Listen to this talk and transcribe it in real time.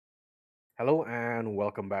Hello and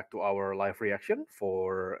welcome back to our live reaction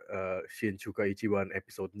for Shin Chuuka Ichiban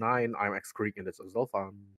episode 9. I'm X Creek and this is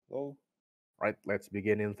Zolfan. Oh, Right, let's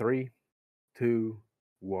begin in 3, 2,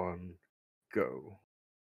 1, go.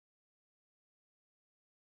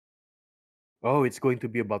 Oh, it's going to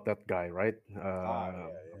be about that guy, right? yeah.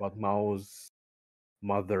 About Mao's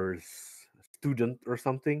mother's student or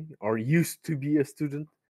something, or used to be a student,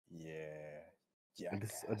 Yeah. a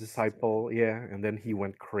Jackass student. disciple, yeah. And then he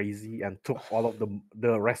went crazy and took all of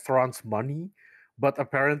the restaurant's money. But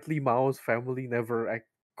apparently, Mao's family never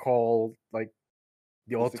called like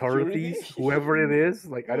the The security? authorities, whoever it is.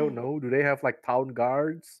 Like I don't know, do they have like town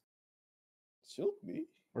guards Should be.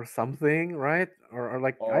 or something, right? Or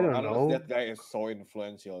like I Or don't unless know. that guy is so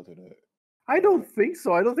influential to I don't the think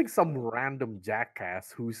so. I don't think some uh, random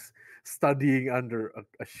jackass who's studying under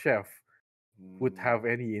a chef would mm, have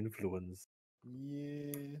any influence,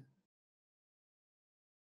 yeah.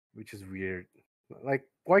 which is weird. Like,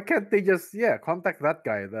 why can't they just contact that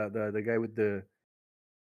guy, the guy with the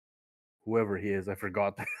whoever he is, I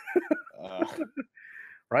forgot, Uh,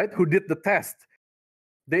 right? Who did the test?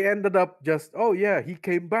 They ended up just, oh yeah, he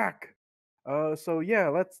came back. So yeah,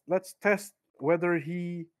 let's test whether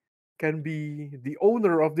he can be the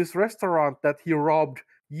owner of this restaurant that he robbed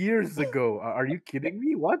years ago. Are you kidding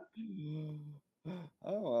me? What?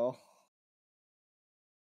 oh well.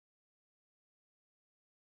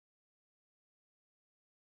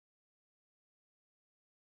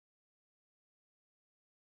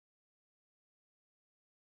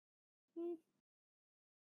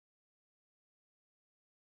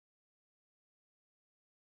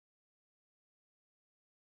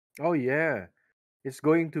 Oh yeah, it's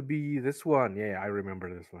going to be this one. Yeah, I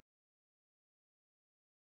remember this one.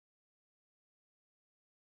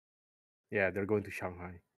 Yeah, they're going to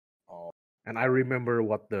Shanghai, Oh, and I remember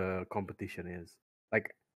what the competition is.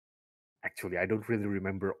 Like, actually, I don't really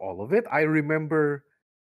remember all of it. I remember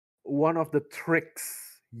one of the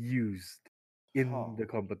tricks used in huh. the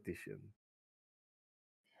competition.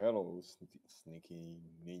 Hello, sneaky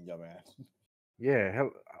ninja man. Yeah,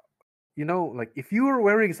 like if you were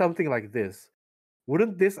wearing something like this,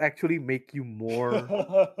 wouldn't this actually make you more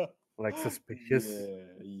like suspicious?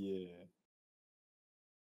 Yeah.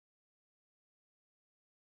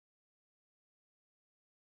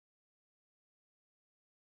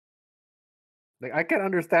 Like I can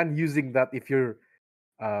understand using that if you're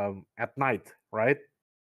at night, right?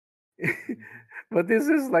 But this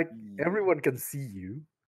is like everyone can see you.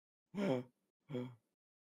 Yeah.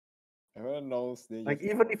 Everyone knows ninja Like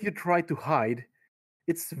even if powers. you try to hide,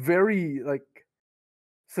 it's very like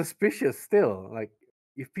suspicious still. Like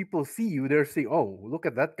if people see you, they're saying, "Oh, look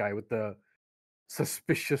at that guy with the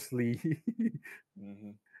suspiciously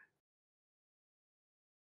Hmm.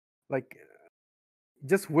 like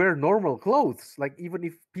just wear normal clothes. Like even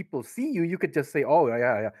if people see you, you could just say, "Oh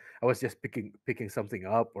yeah, I was just picking something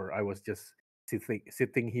up, or I was just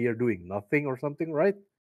sitting here doing nothing or something." Right?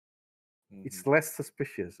 Hmm. It's less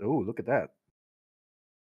suspicious. Oh, look at that,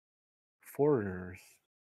 foreigners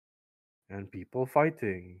and people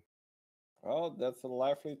fighting. Well, that's a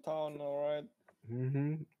lively town, all right.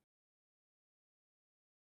 Hmm.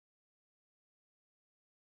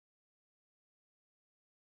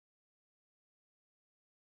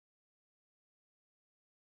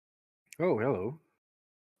 Oh, hello.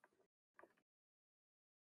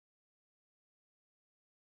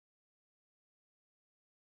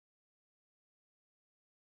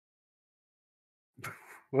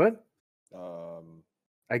 What? Um,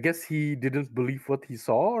 I guess he didn't believe what he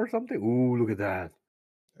saw or something. Ooh, look at that.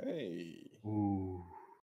 hey. Ooh.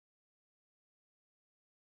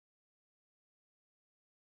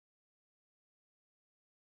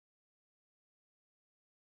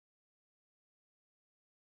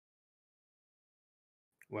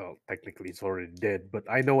 Well, technically it's already dead, but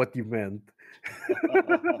I know what you meant.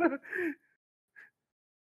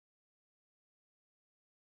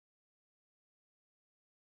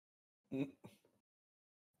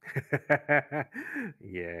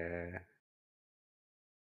 Yeah.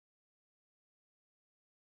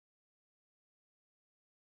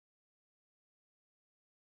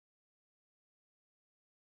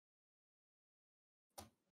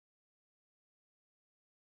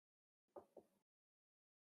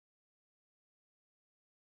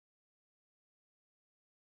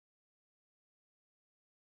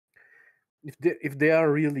 If they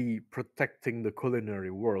are really protecting the culinary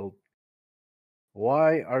world,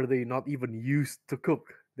 why are they not even used to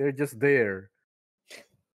cook? They're just there.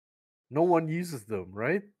 No one uses them,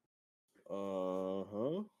 right?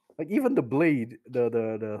 Uh-huh. Like even the blade,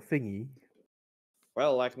 the thingy.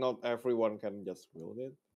 Well, like not everyone can just wield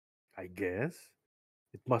it. I guess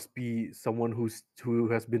it must be someone who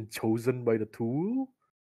has been chosen by the tool.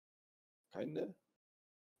 Kinda.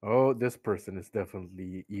 Oh, this person is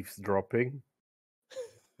definitely eavesdropping.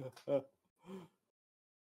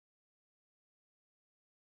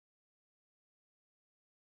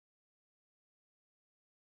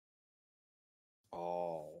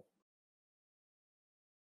 Oh.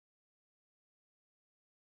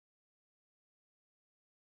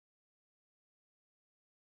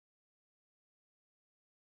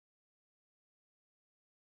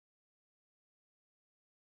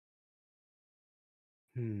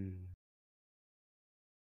 Hmm.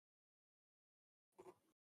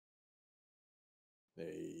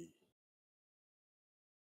 Hey.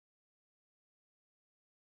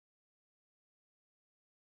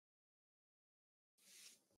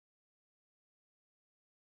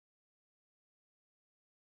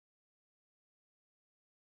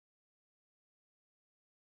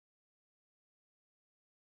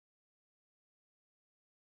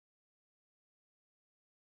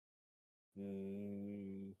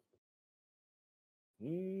 Mm.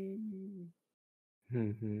 Mm.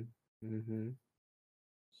 Mm-hmm. Mm-hmm.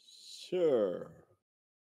 Sure.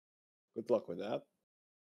 Good luck with that.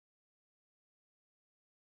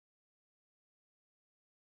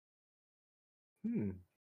 Hmm.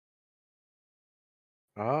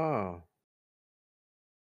 Ah.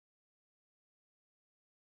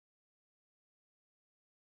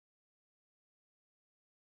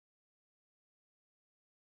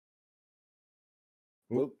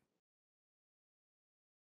 Oop. Whoop.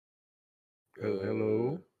 Uh.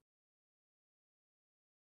 Hello.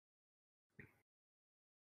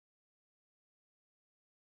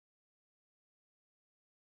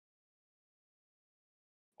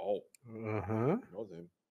 Oh. Uh-huh. Got him.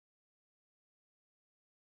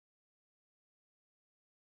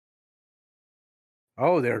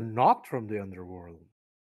 Oh, they're not from the underworld.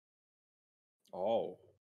 Oh.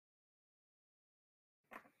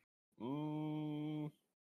 Mm.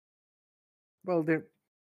 Well, they're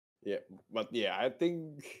Yeah. But yeah, I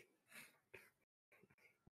think.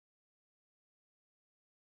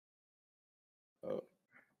 Uh,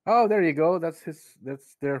 oh, there you go. That's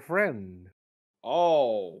their friend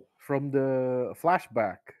oh. from the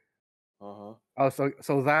flashback. Uh huh. Oh,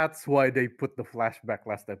 so that's why they put the flashback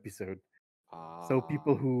last episode. So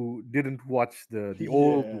people Ah. who didn't watch the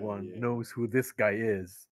old Yeah. one Yeah. knows who this guy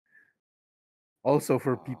is. Also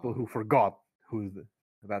for people Ah. who forgot who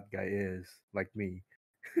that guy is, like me.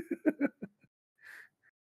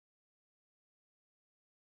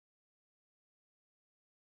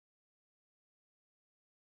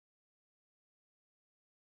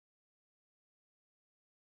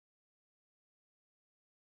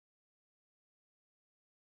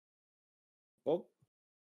 Oh.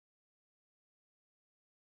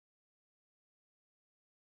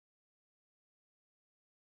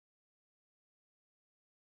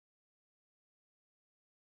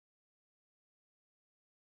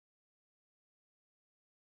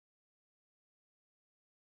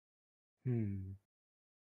 Hmm.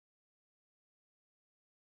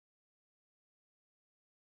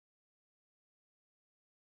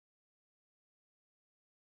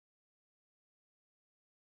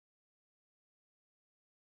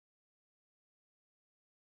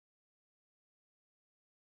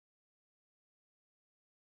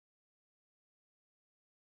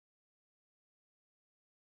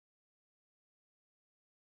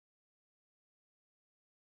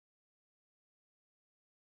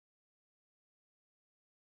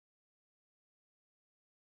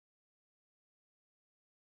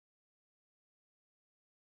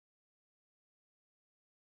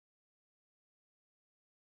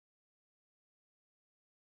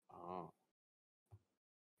 Ah.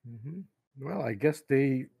 Hmm. Well, I guess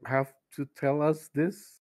they have to tell us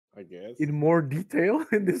this I guess. in more detail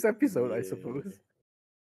in this episode, I Yeah. suppose.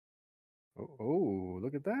 Oh,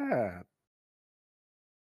 look at that.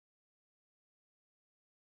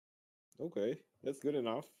 Okay. That's good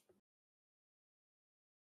enough.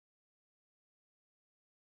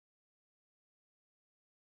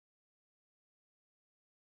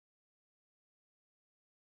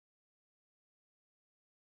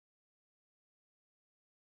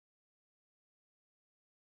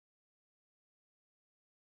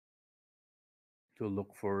 To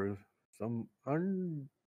look for some hmm.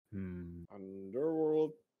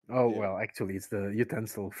 Underworld. Oh Yeah. well, actually, it's the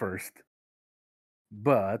utensil first.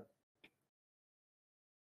 But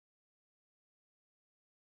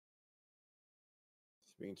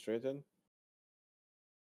It's being straightened.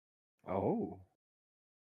 Oh. oh,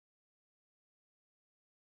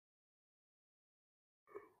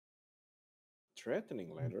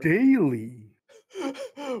 Threatening letters? daily.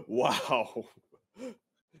 Wow.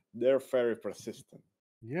 They're very persistent.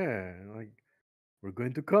 Yeah, like we're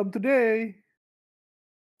going to come today,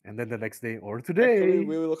 and then the next day, or Actually, today,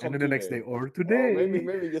 we will and come then the next day, today. or Or maybe today.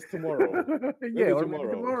 maybe just tomorrow. Yeah, Maybe or maybe tomorrow.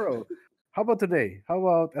 tomorrow. How about today? How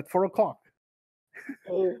about at 4 o'clock?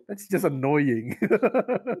 Oh. That's just annoying.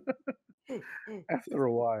 After just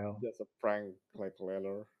a while. just a prank like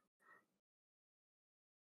letter.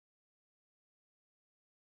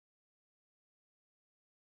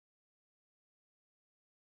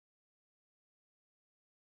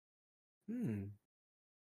 Hmm.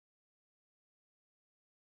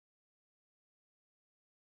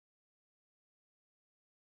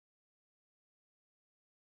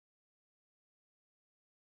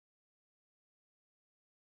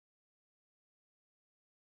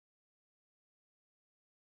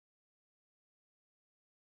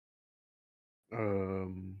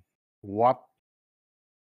 What?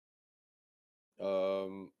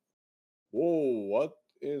 Um Whoa, what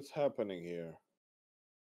is happening here?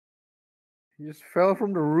 He just fell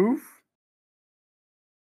from the roof?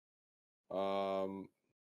 Um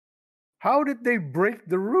How did they break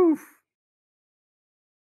the roof?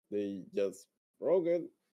 they just broke it.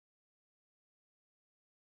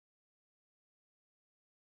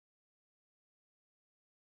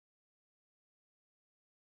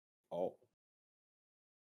 Oh.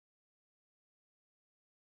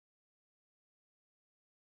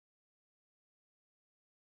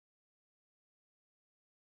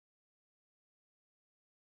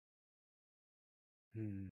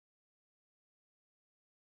 Hmm.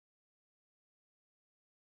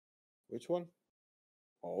 Which one?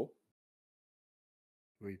 Oh.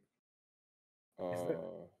 Wait, is that?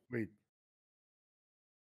 Uh Wait,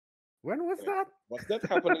 when was wait. that? Was that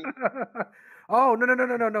happening Oh, no, no, no,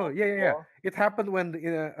 no, no, no. Yeah, yeah, yeah. before? It happened when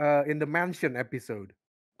in the mansion episode.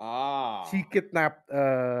 She Ah. kidnapped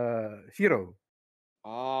Shiro,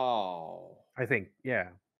 Oh. I think. Yeah.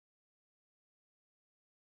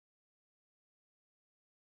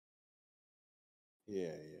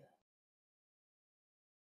 Yeah, yeah.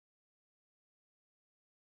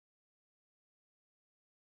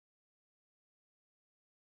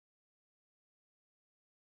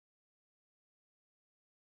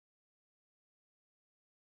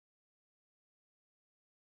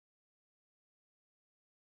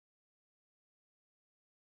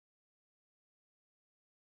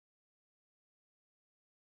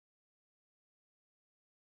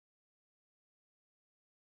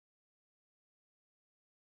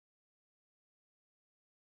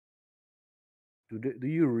 Do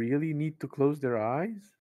you really need to close their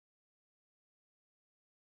eyes?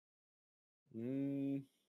 Mm,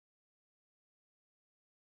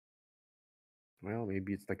 Well,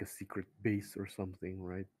 maybe it's like a secret base or something,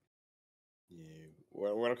 right? yeah.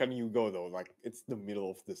 Where can you go though? Like it's the middle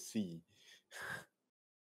of the sea.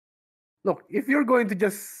 Look, if you're going to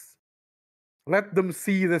just let them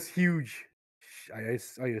see this huge, I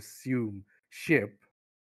assume, ship,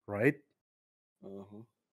 right? Uh-huh.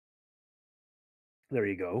 There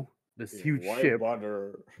you go. This Yeah. huge Why ship.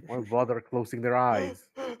 bother? Why bother closing their eyes?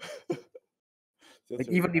 Just Like,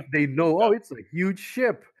 a even if they know, oh, that. it's a huge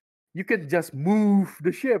ship, you can just move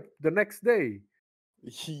the ship the next day.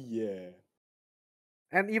 Yeah.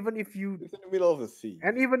 And even if you It's in the middle of the sea.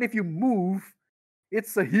 and even if you move,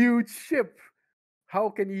 it's a huge ship. How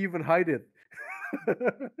can you even hide it?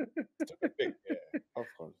 Stupid big. Yeah. Of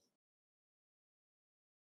course.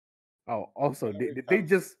 Oh, also, Yeah, did, makes did they sense.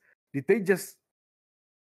 just did they just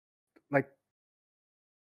like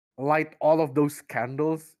light all of those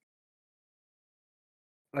candles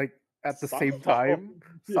like at the same Somehow. time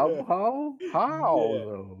Yeah. somehow? How Yeah.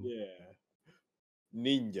 though? Yeah.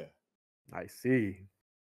 Ninja. I see.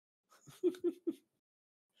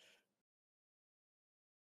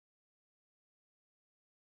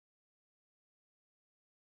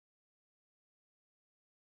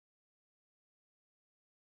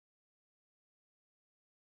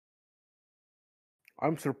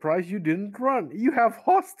 I'm surprised you didn't run. You have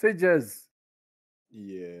hostages.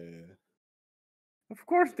 Yeah. Of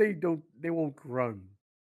course they won't run.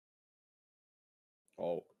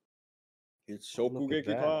 Oh, it's Oh, look at Shokugeki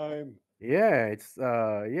that. time. Yeah, it's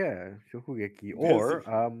yeah, Shokugeki Basically.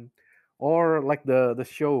 or like the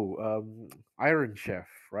show Iron Chef,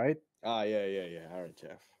 right? Ah, yeah, yeah, yeah. Iron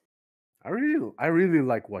Chef. I really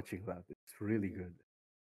like watching that. It's really Mhm. good.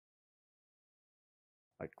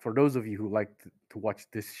 Like for those of you who like to watch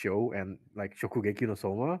this show and like Shokugeki no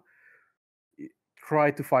Soma, y-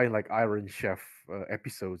 try to find like Iron Chef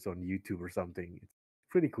episodes on YouTube or something. It's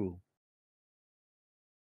pretty cool.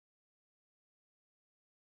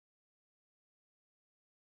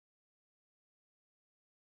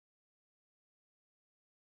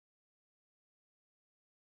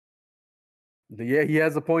 Yeah, he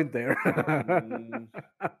has a point there. Mm,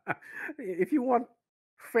 If you want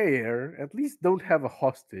fair, at least don't have a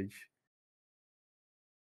hostage.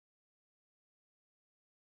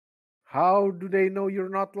 How do they know you're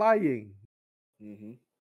not lying? mhm.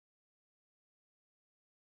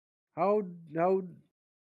 How how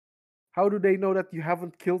how do they know that you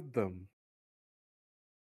haven't killed them?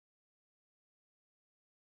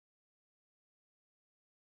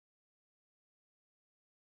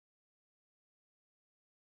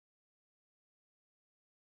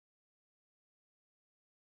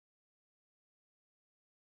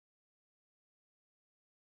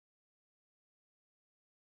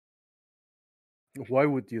 Why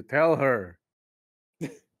would you tell her?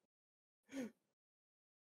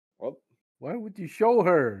 What? Why would you show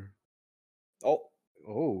her? Oh,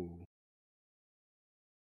 Oh,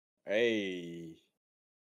 hey.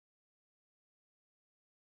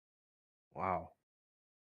 wow.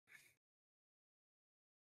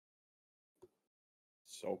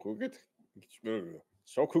 Shokugeki.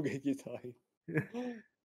 Shokugeki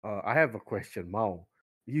I have a question, Mao.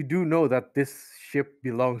 You do know that this ship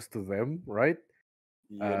belongs to them, right?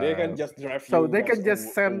 Yeah, they can Uh, just drive so you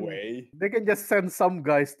guys away. they can just send some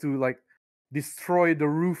guys to like destroy the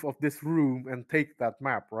roof of this room and take that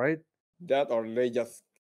map, right? That or they just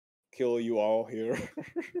kill you all here.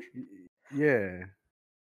 Yeah.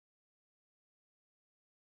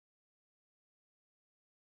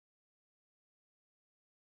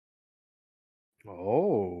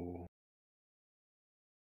 Oh.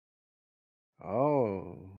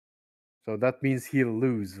 Oh. So that means he'll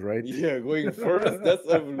lose, right? Yeah, going first, that's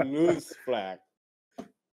a lose flag.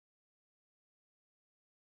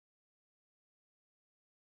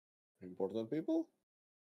 Important people?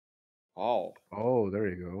 Oh. Oh, there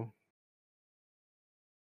you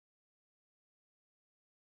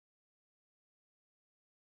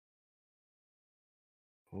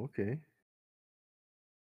go. Okay.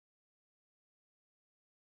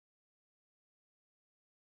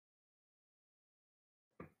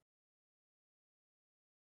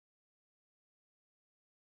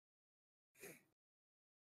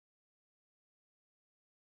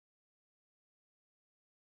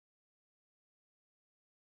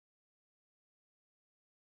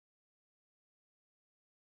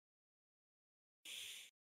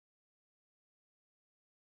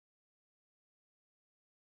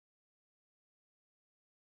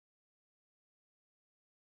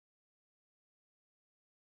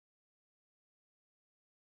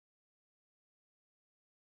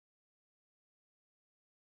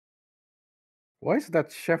 Why is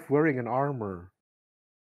that chef wearing an armor?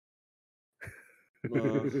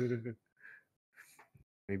 Uh,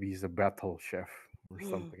 Maybe he's a battle chef or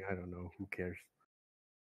something. I don't know. Who cares?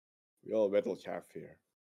 we all battle chaff here.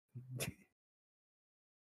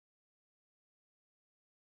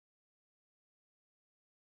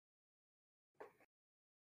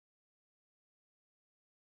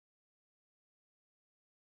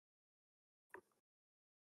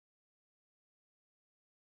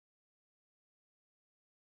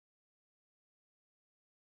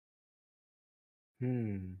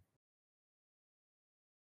 Hmm.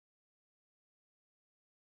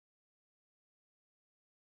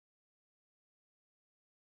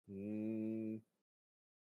 Mm,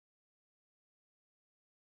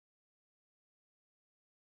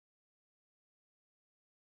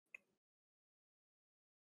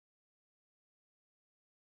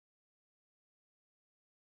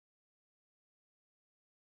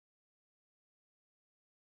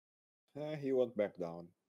 he went back down.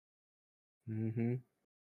 Mm-hmm.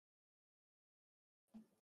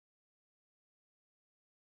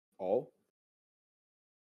 Oh.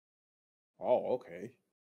 Oh, okay.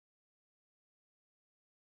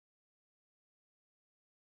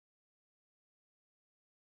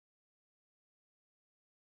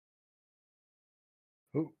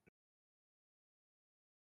 Oh.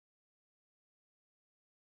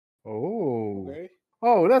 Oh. Okay.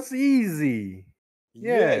 Oh, that's easy. Yeah,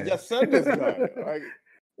 Yeah. just send this guy. Like,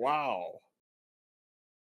 wow.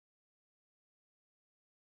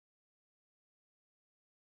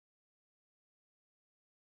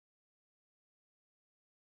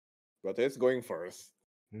 But it's going first.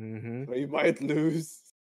 Mm-hmm. So he might lose.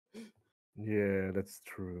 Yeah, that's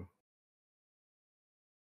true.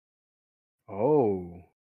 Oh.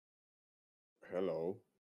 Hello.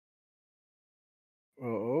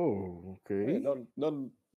 Oh, Hey, okay. don't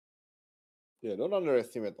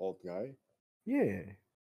underestimate old guy. Yeah.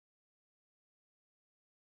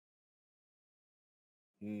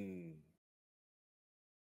 Hmm.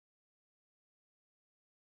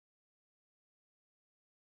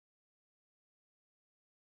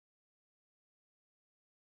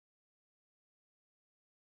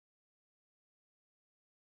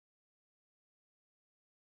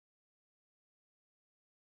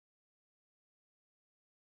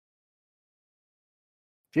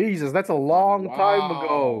 Jesus, that's a long time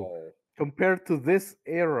ago Wow. compared to this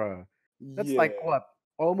era. That's like Yeah. what?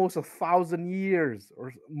 Almost 1,000 years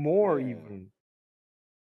or more, Yeah. even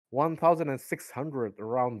 1,600,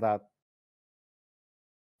 around that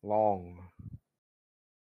long.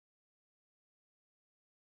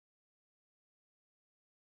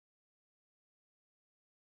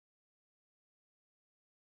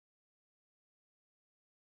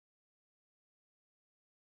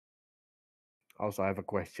 Also, I have a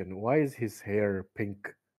question. Why is his hair pink?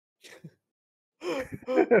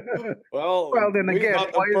 Well, Well, then we again, got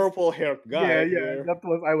a why is purple haired yeah, guy yeah, here. that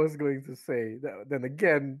was I was going to say. Then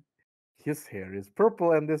again, his hair is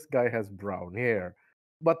purple and this guy has brown hair.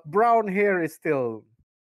 But brown hair is still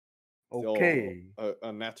Still okay.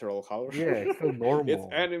 a natural color. Yeah, it's still It's normal.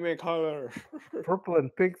 anime color. Purple and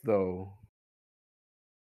pink though,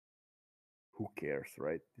 who cares,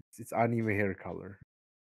 right? It's anime hair color.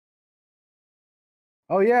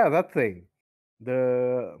 Oh yeah, that thing.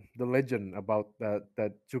 The legend about that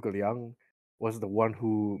Zhuge Liang was the one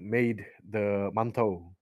who made the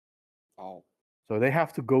mantou. Oh. So they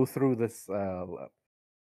have to go through this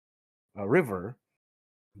river,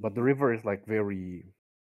 but the Mhm. river is like very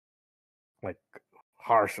like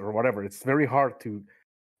harsh or whatever. It's very hard to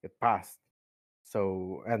get past.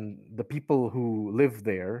 So and the people who live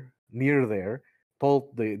there near there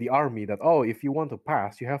told the army that, oh, if you want to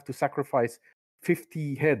pass, you have to sacrifice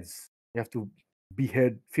 50 heads. You have to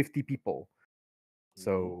behead 50 people. Mhm.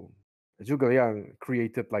 So Zhuge Liang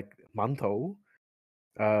created like mantou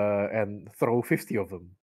and throw 50 of them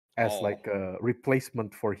as Oh. like a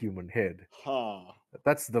replacement for human head. Ha.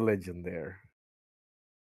 That's the legend there.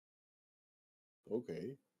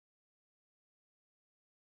 Okay.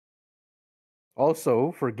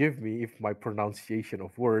 Also, forgive me if my pronunciation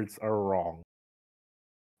of words are wrong.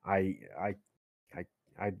 I I I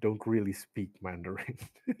I don't really speak Mandarin.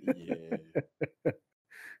 Yeah.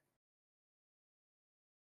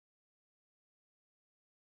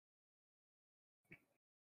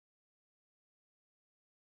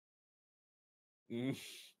 Mm.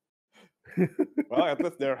 Well, at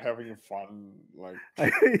least they're having fun, like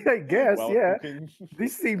I, I guess, while yeah. cooking.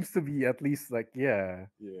 This seems to be at least like, yeah,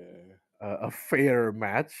 Yeah. a fair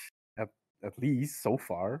match at at least so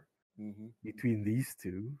far Hmm. between these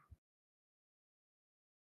two.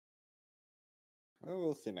 Well,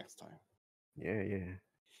 we'll see next time. Yeah, yeah.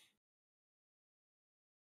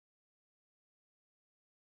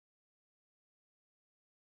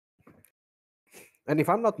 And if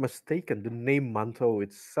I'm not mistaken, the name Manto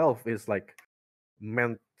itself is like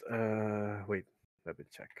meant. Wait, let me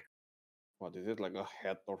check. What is it, like a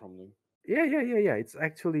hat or something? Yeah, yeah, yeah, yeah. It's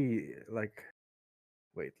actually like.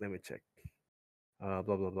 Wait, let me check. Blah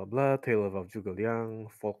blah blah blah. Tale of Zhuge Liang,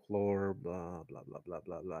 folklore, blah blah blah blah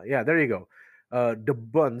blah blah. Yeah, there you go. The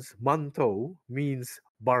buns Manto means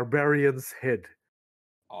barbarian's head.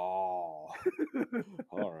 Oh.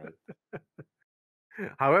 All right.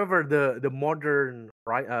 However, the modern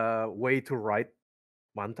way to write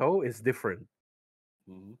Manto is different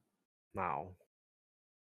Mm-hmm. now.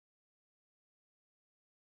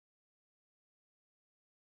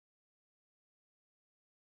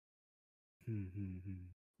 Mm-hmm.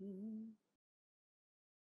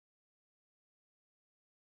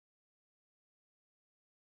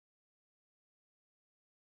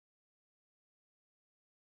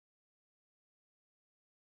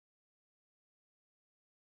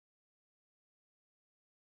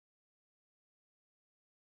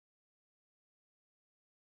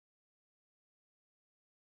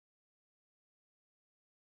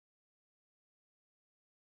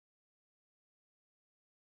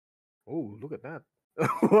 Oh, look at that.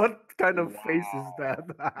 What kind of face is that?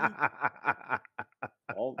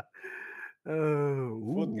 Wow. Oh,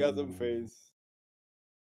 foodgasm Ooh. face.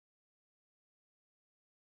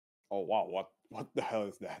 Oh wow, what the hell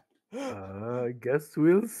is that? I guess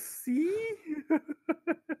we'll see.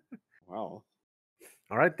 Wow.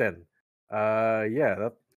 All right then. Yeah,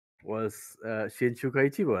 that was Shin Chuuka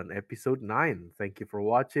Ichiban, episode 9. Thank you for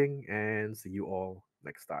watching and see you all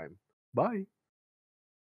next time. Bye.